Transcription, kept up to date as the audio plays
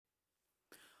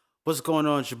What's going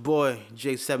on? It's your boy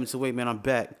J728, man. I'm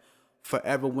back.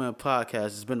 Forever Win Podcast.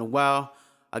 It's been a while.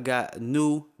 I got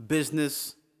new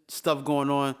business stuff going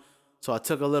on. So I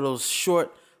took a little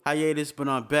short hiatus, but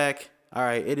I'm back. All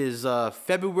right, it is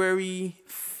February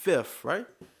 5th, right?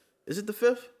 Is it the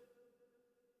 5th?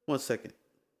 One second.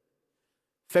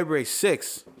 February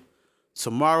 6th.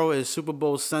 Tomorrow is Super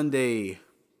Bowl Sunday.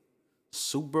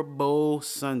 Super Bowl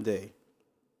Sunday.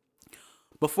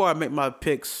 Before I make my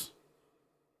picks,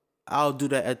 I'll do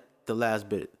that at the last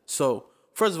bit. So,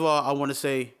 first of all, I want to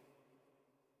say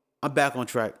I'm back on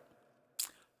track.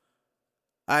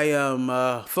 I am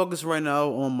focused right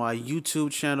now on my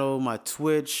YouTube channel, my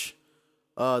Twitch,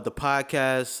 the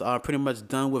podcast. I'm pretty much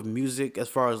done with music as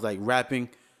far as like rapping,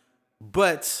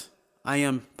 but I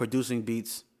am producing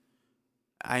beats.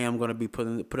 I am gonna be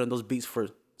putting those beats for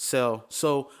sale.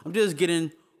 So I'm just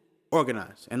getting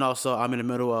organized, and also I'm in the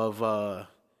middle of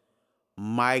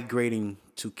migrating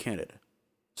to Canada.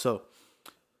 So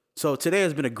today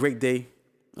has been a great day.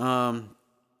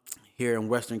 Here in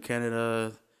Western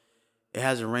Canada, it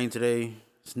hasn't rained today.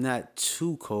 It's not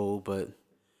too cold, but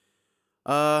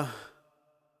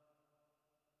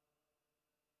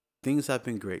things have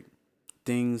been great.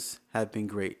 Things have been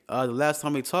great. The last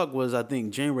time we talked was I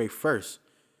think January 1st.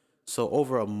 So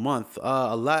over a month.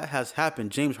 A lot has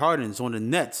happened. James Harden's on the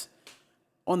Nets.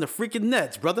 On the freaking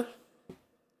Nets, brother.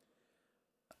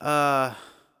 The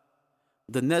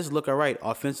Nets look alright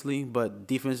offensively, but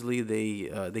defensively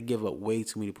they give up way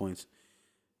too many points.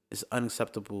 It's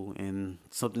unacceptable, and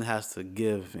something has to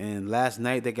give. And last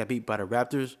night they got beat by the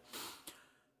Raptors.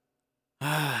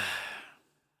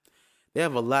 They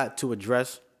have a lot to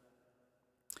address.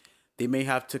 They may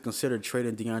have to consider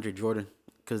trading DeAndre Jordan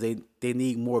because they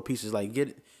need more pieces. Like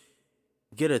get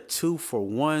a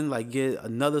 2-for-1. Like get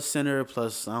another center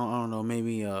plus I don't know,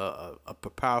 maybe a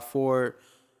power forward,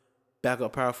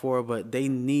 backup power forward. But they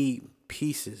need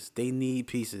pieces. They need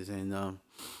pieces, and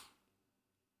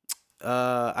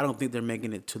I don't think they're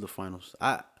making it to the finals.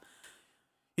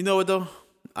 You know what though?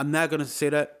 I'm not gonna say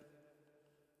that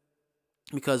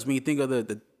because when you think of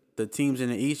the teams in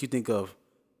the East, you think of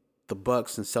the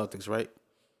Bucks and Celtics, right?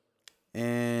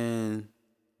 And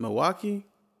Milwaukee,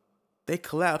 they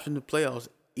collapse in the playoffs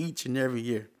each and every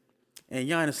year. And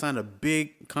Giannis signed a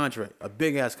big contract, a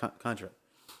big ass contract.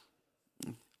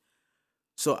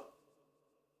 So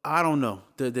I don't know.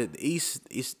 The East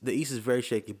is very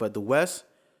shaky, but the West,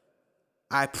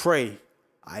 I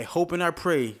hope and I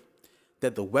pray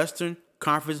that the Western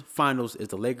Conference Finals is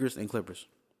the Lakers and Clippers.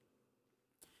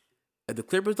 If the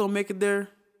Clippers don't make it there,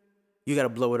 you got to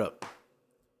blow it up.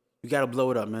 You got to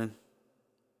blow it up, man.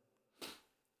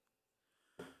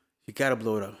 You got to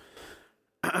blow it up.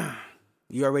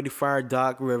 You already fired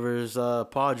Doc Rivers.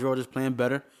 Paul George is playing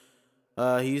better.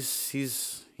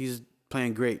 He's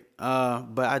playing great.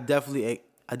 But I definitely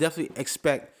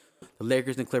expect the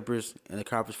Lakers and Clippers in the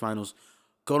conference finals.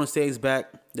 Golden State's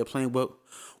back. They're playing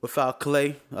without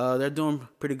Clay. They're doing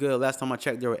pretty good. Last time I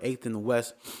checked, they were 8th in the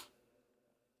West.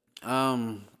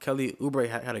 Kelly Oubre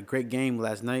had a great game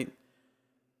last night.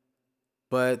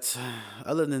 But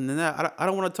other than that, I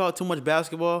don't want to talk too much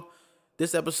basketball.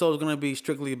 This episode is going to be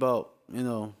strictly about,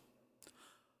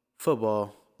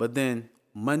 football. But then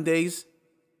Mondays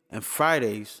and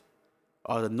Fridays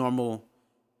are the normal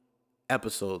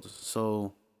episodes.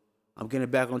 So I'm getting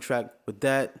back on track with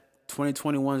that.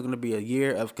 2021 is going to be a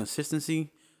year of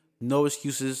consistency, no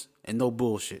excuses, and no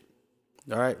bullshit.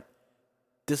 All right?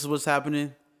 This is what's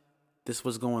happening. This is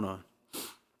what's going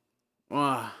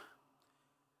on.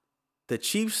 The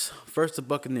Chiefs versus the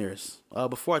Buccaneers.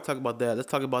 Before I talk about that, let's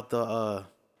talk about the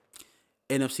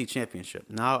NFC Championship.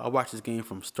 Now, I watched this game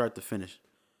from start to finish.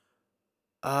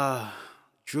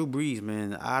 Drew Brees,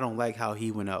 man, I don't like how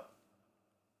he went out.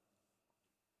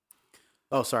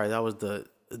 Oh, sorry, that was the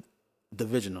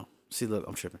divisional. See, look,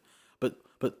 I'm tripping. But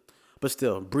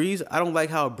still, Brees, I don't like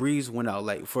how Brees went out.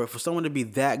 Like for someone to be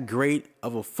that great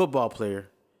of a football player,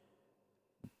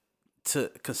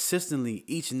 to consistently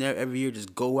each and every year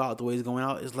just go out the way he's going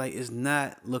out, it's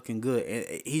not looking good.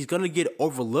 And he's gonna get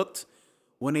overlooked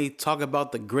when they talk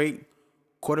about the great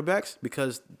quarterbacks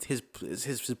because his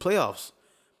playoffs.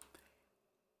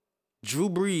 Drew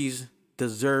Brees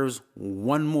deserves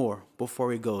one more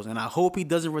before he goes, and I hope he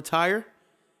doesn't retire.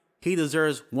 He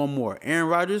deserves one more. Aaron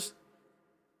Rodgers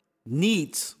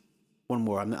needs one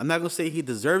more. I'm not gonna say he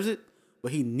deserves it,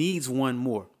 but he needs one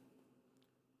more.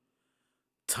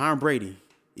 Tom Brady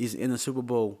is in the Super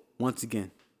Bowl once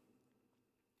again.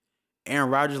 Aaron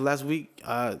Rodgers last week,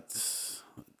 I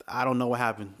don't know what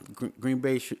happened. Green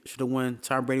Bay should have won.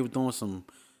 Tom Brady was doing some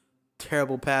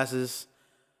terrible passes.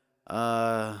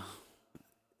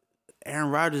 Aaron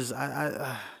Rodgers,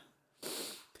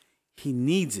 he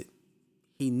needs it.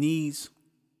 He needs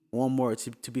one more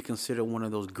to be considered one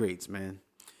of those greats, man.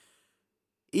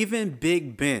 Even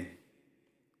Big Ben.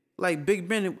 Like Big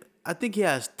Ben, I think he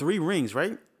has 3 rings,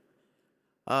 right?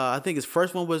 I think his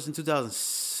first one was in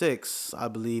 2006, I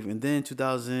believe, and then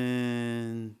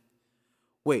 2000.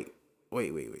 Wait.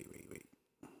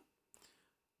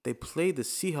 They played the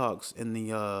Seahawks in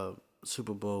the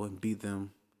Super Bowl and beat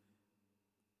them.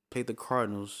 Played the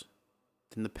Cardinals,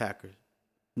 then the Packers.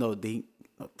 No,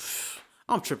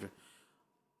 I'm tripping.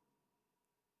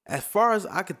 As far as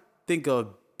I could think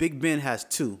of, Big Ben has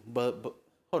 2, but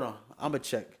hold on, I'm gonna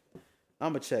check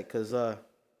because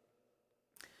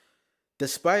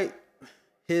despite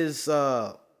his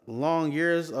long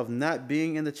years of not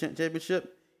being in the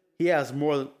championship, he has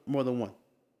more than one.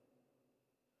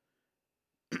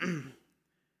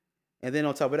 And then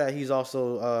on top of that, he's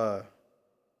also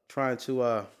trying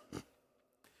to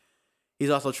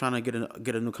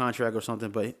get a new contract or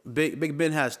something. But Big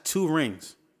Ben has 2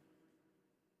 rings.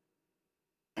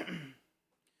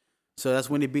 So that's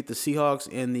when he beat the Seahawks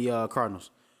and the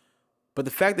Cardinals. But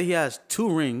the fact that he has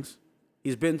 2 rings,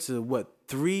 he's been to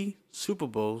 3 Super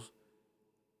Bowls.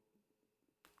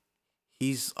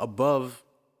 He's above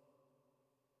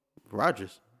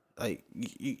Rodgers. Like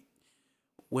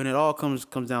when it all comes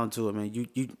down to it, man, you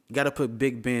got to put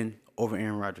Big Ben over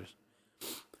Aaron Rodgers.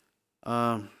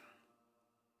 Tom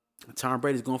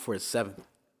Brady's going for his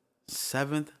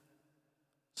 7th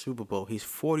Super Bowl. He's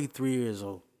 43 years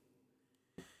old.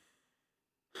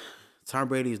 Tom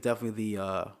Brady is definitely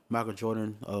the Michael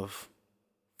Jordan of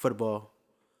football.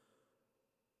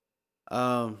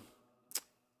 I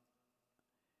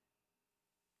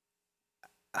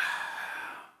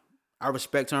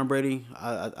respect Tom Brady.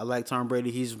 I like Tom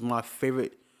Brady. He's my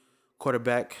favorite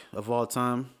quarterback of all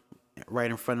time. Right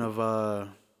in front of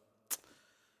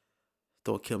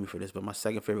don't kill me for this, but my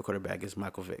second favorite quarterback is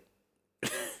Michael Vick.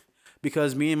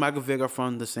 Because me and Michael Vick are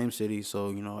from the same city,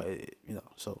 so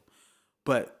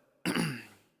but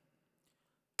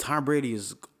Tom Brady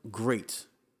is great.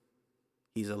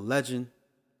 He's a legend.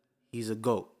 He's a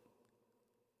GOAT.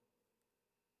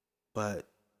 But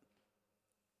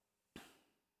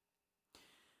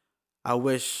I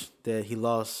wish that he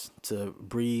lost to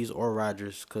Brees or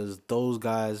Rodgers, because those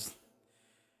guys,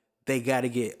 they got to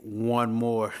get one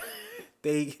more.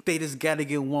 they just got to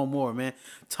get one more, man.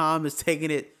 Tom is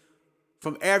taking it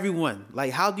from everyone.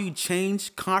 Like, how do you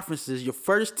change conferences? Your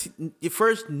first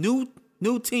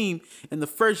new team in the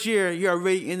first year, you're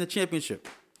already in the championship.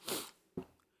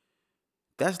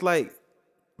 That's like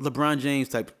LeBron James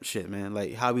type shit, man.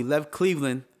 Like how he left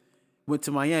Cleveland, went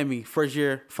to Miami, first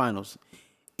year finals.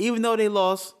 Even though they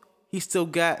lost, he still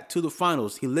got to the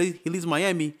finals. He leaves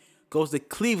Miami, goes to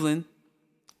Cleveland,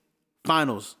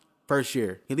 finals, first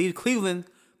year. He leaves Cleveland,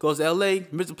 goes to LA,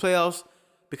 missed the playoffs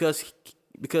because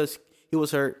he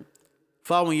was hurt.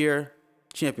 Following year,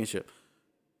 championship.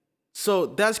 So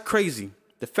that's crazy.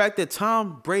 The fact that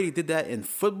Tom Brady did that in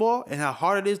football and how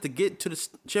hard it is to get to the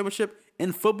championship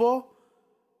in football,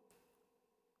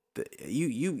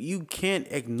 you can't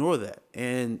ignore that.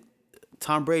 And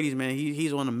Tom Brady's, man,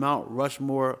 he's on the Mount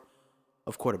Rushmore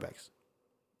of quarterbacks.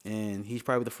 And he's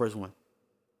probably the first one.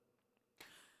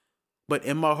 But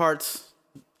in my heart,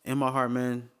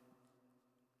 man,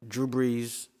 Drew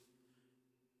Brees,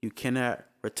 you cannot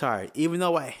retire. Even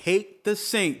though I hate the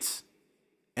Saints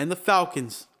and the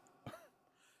Falcons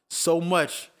so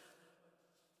much,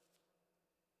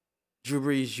 Drew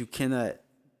Brees, you cannot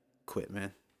quit,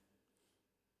 man.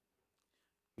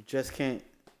 You just can't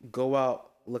go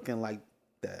out looking like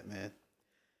that, man.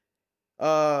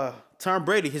 Tom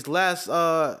Brady, his last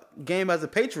game as a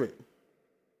Patriot.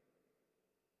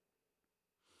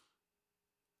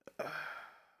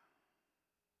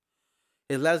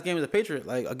 His last game as a Patriot,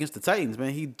 like against the Titans,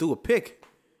 man, he threw a pick.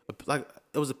 Like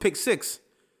it was a pick 6.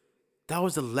 That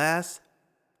was the last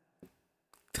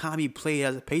time he played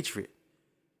as a Patriot.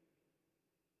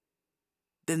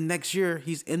 Then next year,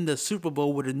 he's in the Super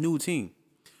Bowl with a new team.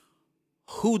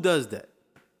 Who does that?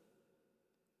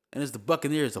 And it's the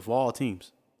Buccaneers of all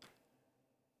teams.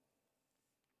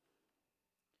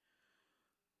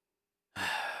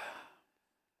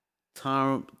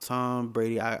 Tom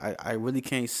Brady, I really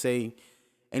can't say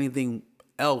anything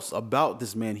else about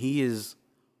this man. He is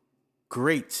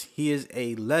great. He is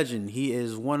a legend. He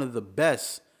is one of the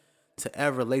best to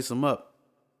ever lace him up.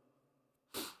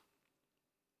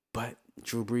 But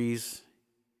Drew Brees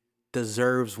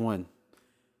deserves one.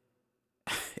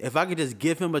 If I could just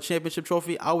give him a championship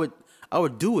trophy, I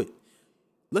would do it.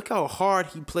 Look how hard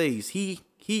he plays.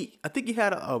 I think he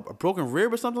had a broken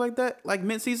rib or something like that, like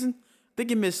mid-season. I think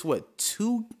he missed what,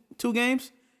 two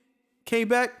games? Came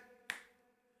back.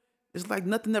 It's like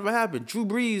nothing ever happened. Drew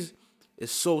Brees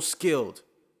is so skilled.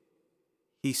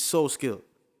 He's so skilled.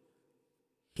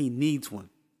 He needs one.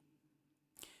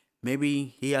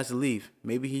 Maybe he has to leave.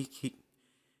 Maybe he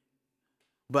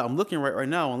but I'm looking right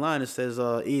now online. It says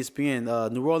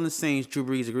ESPN, New Orleans Saints Drew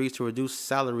Brees agrees to reduce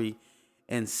salary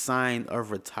and sign of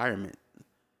retirement.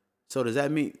 So does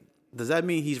that mean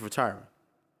he's retiring?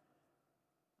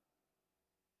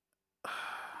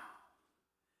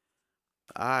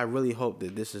 I really hope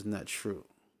that this is not true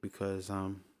because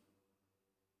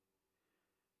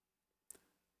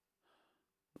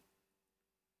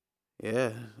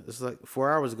yeah, it's like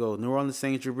 4 hours ago. New Orleans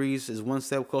Saints Drew Brees is one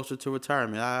step closer to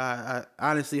retirement. I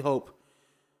honestly hope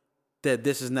that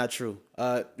this is not true.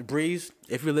 Brees,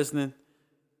 if you're listening,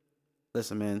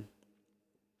 listen, man.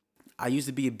 I used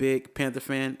to be a big Panther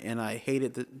fan, and I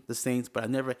hated the Saints, but I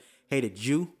never hated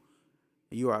you.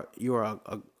 You are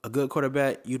a good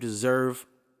quarterback. You deserve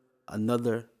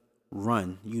another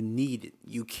run. You need it.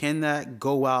 You cannot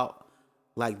go out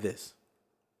like this.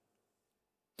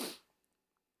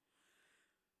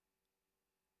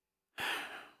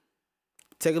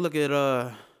 Take a look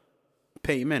at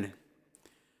Peyton Manning.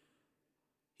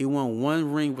 He won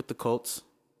one ring with the Colts.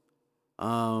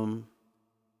 Then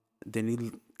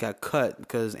he got cut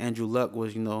because Andrew Luck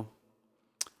was,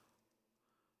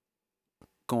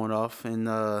 going off, and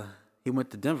he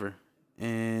went to Denver.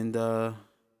 And I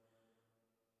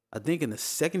think in the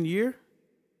second year,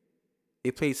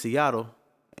 they played Seattle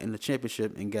in the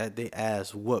championship and got their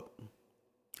ass whooped.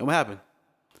 And what happened?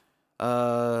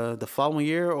 The following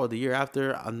year or the year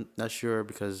after, I'm not sure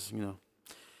because,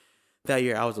 that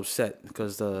year I was upset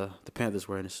because the Panthers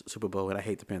were in the Super Bowl and I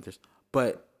hate the Panthers.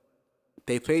 But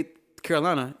they played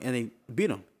Carolina and they beat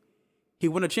them. He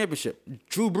won a championship.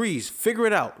 Drew Brees, figure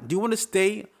it out. Do you want to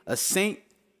stay a Saint?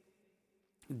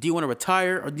 Do you want to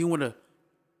retire or do you want to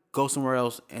go somewhere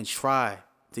else and try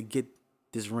to get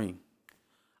this ring?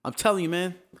 I'm telling you,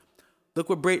 man. Look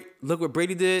what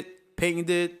Brady did. Peyton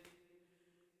did.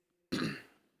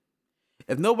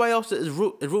 If nobody else is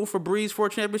rooting for Brees for a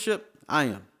championship, I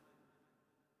am.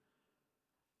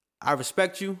 I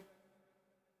respect you.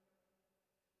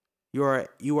 You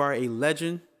are a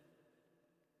legend.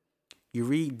 You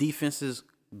read defenses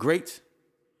great.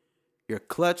 You're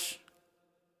clutch.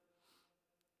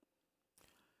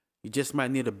 You just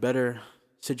might need a better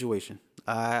situation.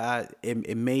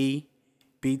 It may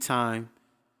be time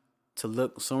to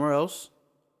look somewhere else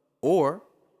or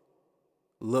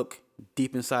look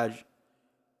deep inside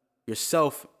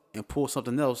yourself and pull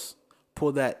something else.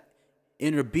 Pull that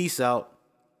inner beast out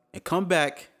and come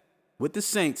back with the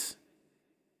Saints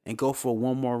and go for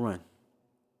one more run.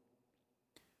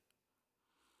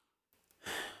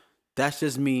 That's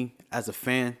just me as a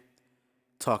fan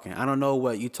talking. I don't know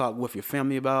what you talk with your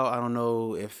family about. I don't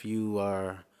know if you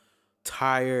are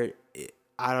tired.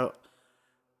 I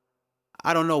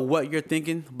don't know what you're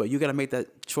thinking, but you got to make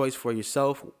that choice for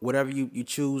yourself. Whatever you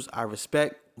choose, I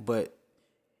respect. But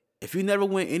if you never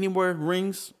win any more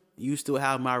rings, you still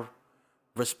have my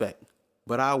respect.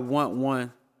 But I want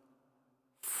one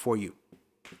for you.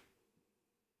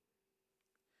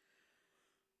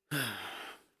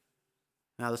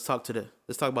 Now let's talk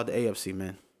about the AFC,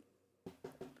 man.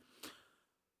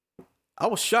 I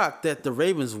was shocked that the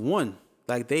Ravens won.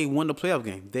 Like they won the playoff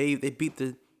game. They beat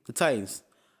the Titans.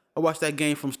 I watched that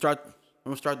game from start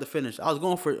to finish. I was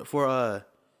going for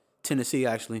Tennessee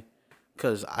actually,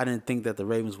 because I didn't think that the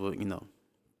Ravens would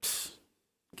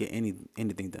get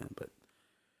anything done. But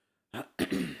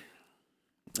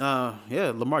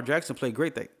yeah, Lamar Jackson played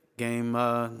great that game.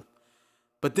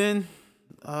 But then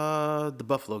the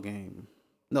Buffalo game.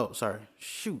 No, sorry.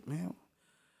 Shoot, man.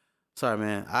 Sorry,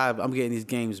 man. I'm getting these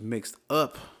games mixed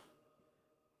up.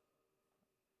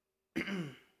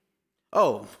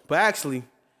 Oh, but actually,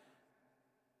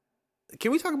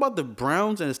 can we talk about the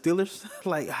Browns and the Steelers?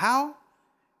 Like, how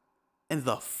in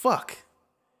the fuck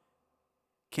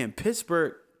can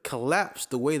Pittsburgh collapse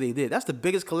the way they did? That's the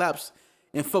biggest collapse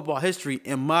in football history,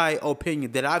 in my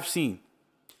opinion, that I've seen.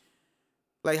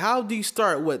 Like, how do you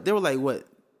start? They were like,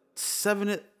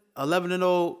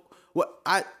 11-0.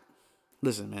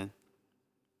 Listen, man.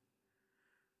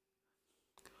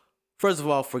 First of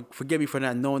all, forgive me for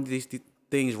not knowing these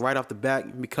things right off the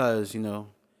bat because, now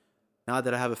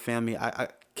that I have a family, I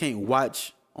can't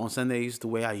watch on Sundays the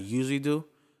way I usually do.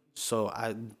 So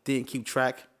I didn't keep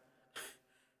track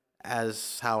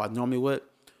as how I normally would.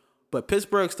 But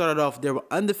Pittsburgh started off, they were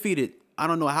undefeated. I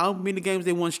don't know how many games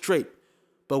they won straight.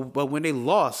 But when they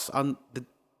lost,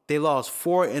 they lost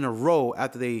 4 in a row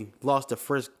after they lost the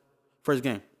first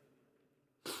game.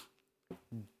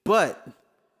 But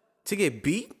to get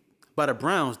beat by the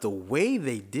Browns the way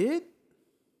they did,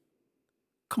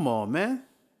 come on, man.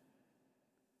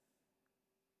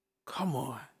 Come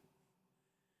on.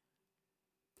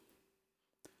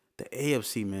 The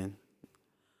AFC, man.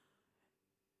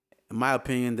 In my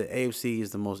opinion, the AFC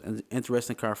is the most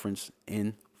interesting conference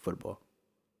in football.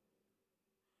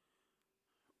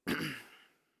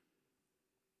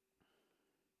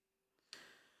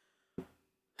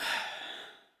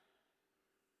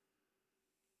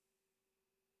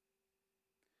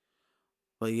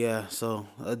 But yeah, so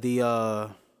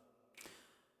the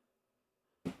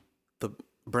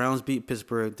Browns beat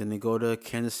Pittsburgh, then they go to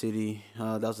Kansas City.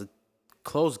 That was a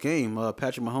close game.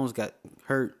 Patrick Mahomes got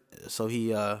hurt, so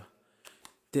he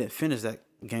didn't finish that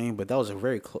game, but that was a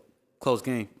very close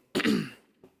game.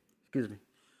 Excuse me.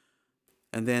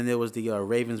 And then there was the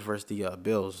Ravens versus the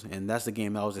Bills, and that's the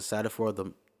game I was excited for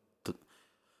the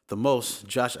most.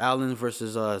 Josh Allen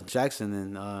versus Jackson,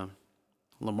 and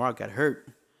Lamar got hurt.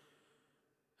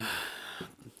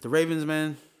 The Ravens,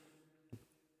 man,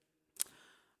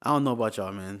 I don't know about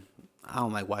y'all, man. I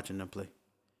don't like watching them play.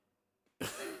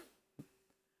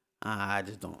 I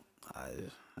just don't.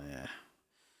 Yeah.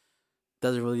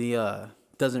 Doesn't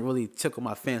really tickle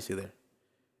my fancy there.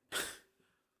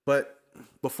 But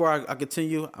before I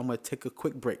continue, I'm gonna take a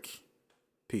quick break.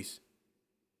 Peace.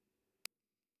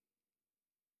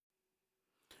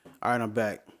 All right, I'm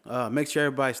back. Make sure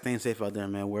everybody's staying safe out there,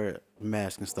 man. Wear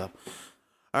masks and stuff.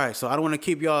 All right, so I don't want to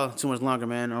keep y'all too much longer,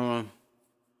 man. I'm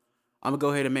gonna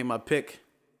go ahead and make my pick.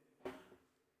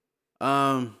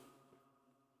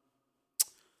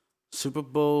 Super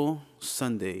Bowl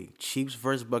Sunday, Chiefs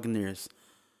versus Buccaneers.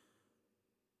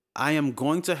 I am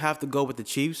going to have to go with the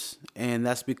Chiefs, and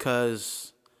that's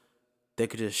because they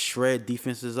could just shred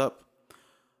defenses up.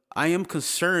 I am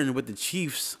concerned with the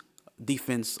Chiefs'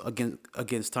 defense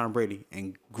against Tom Brady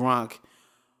and Gronk.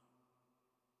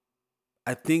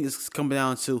 I think it's coming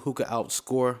down to who could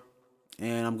outscore,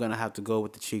 and I'm going to have to go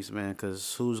with the Chiefs, man,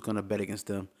 because who's going to bet against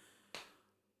them?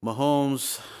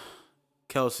 Mahomes,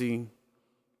 Kelsey,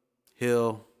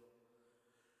 Hill.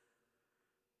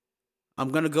 I'm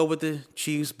going to go with the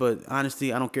Chiefs, but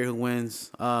honestly, I don't care who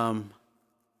wins. Tom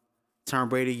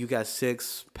Brady, you got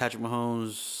 6. Patrick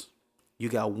Mahomes, you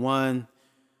got 1.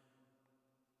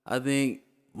 I think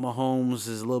Mahomes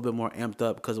is a little bit more amped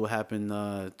up because of what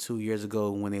happened 2 years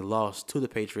ago when they lost to the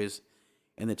Patriots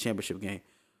in the championship game.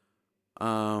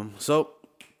 So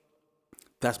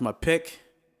that's my pick.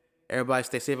 Everybody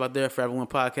stay safe out there. Forever One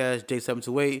Podcast,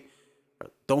 J728.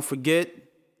 Don't forget,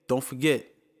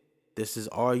 this is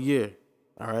our year.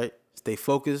 All right? Stay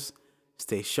focused.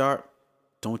 Stay sharp.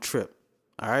 Don't trip.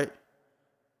 All right?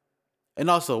 And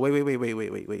also, wait.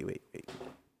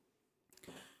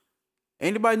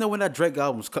 Anybody know when that Drake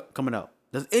album's coming out?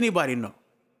 Does anybody know?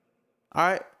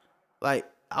 All right? Like,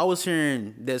 I was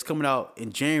hearing that it's coming out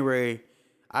in January.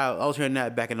 I was hearing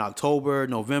that back in October,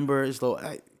 November. It's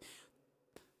like,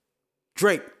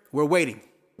 Drake, we're waiting.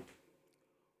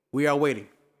 We are waiting.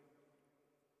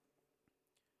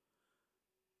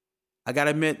 I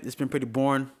gotta admit, it's been pretty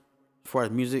boring as far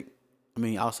as music. I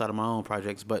mean, outside of my own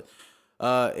projects, but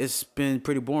it's been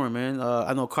pretty boring, man.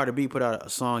 I know Cardi B put out a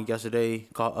song yesterday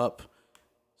called Up.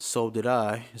 So did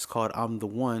I. It's called I'm the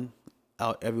One,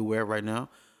 out everywhere right now.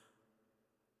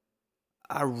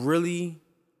 I really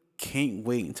can't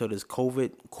wait until this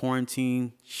COVID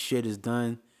quarantine shit is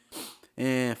done.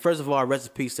 And first of all, rest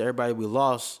in peace to everybody we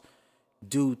lost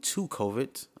due to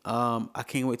COVID. I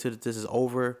can't wait till this is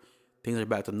over. Things are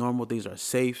back to normal. Things are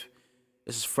safe.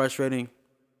 This is frustrating.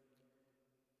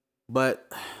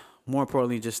 But more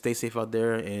importantly, just stay safe out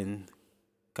there, and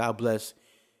God bless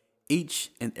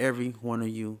each and every one of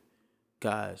you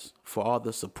guys for all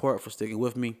the support, for sticking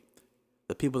with me.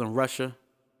 The people in Russia,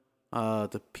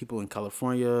 the people in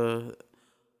California,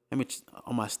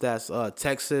 on my stats,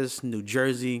 Texas, New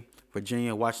Jersey,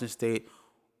 Virginia, Washington State,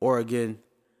 Oregon,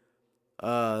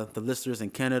 the listeners in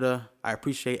Canada. I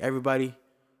appreciate everybody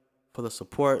for the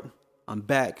support. I'm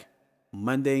back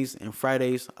Mondays and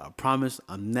Fridays. I promise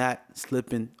I'm not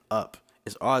slipping up.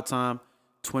 It's our time.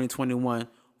 2021.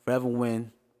 Forever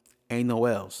win. Ain't no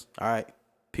else. All right.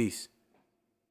 Peace.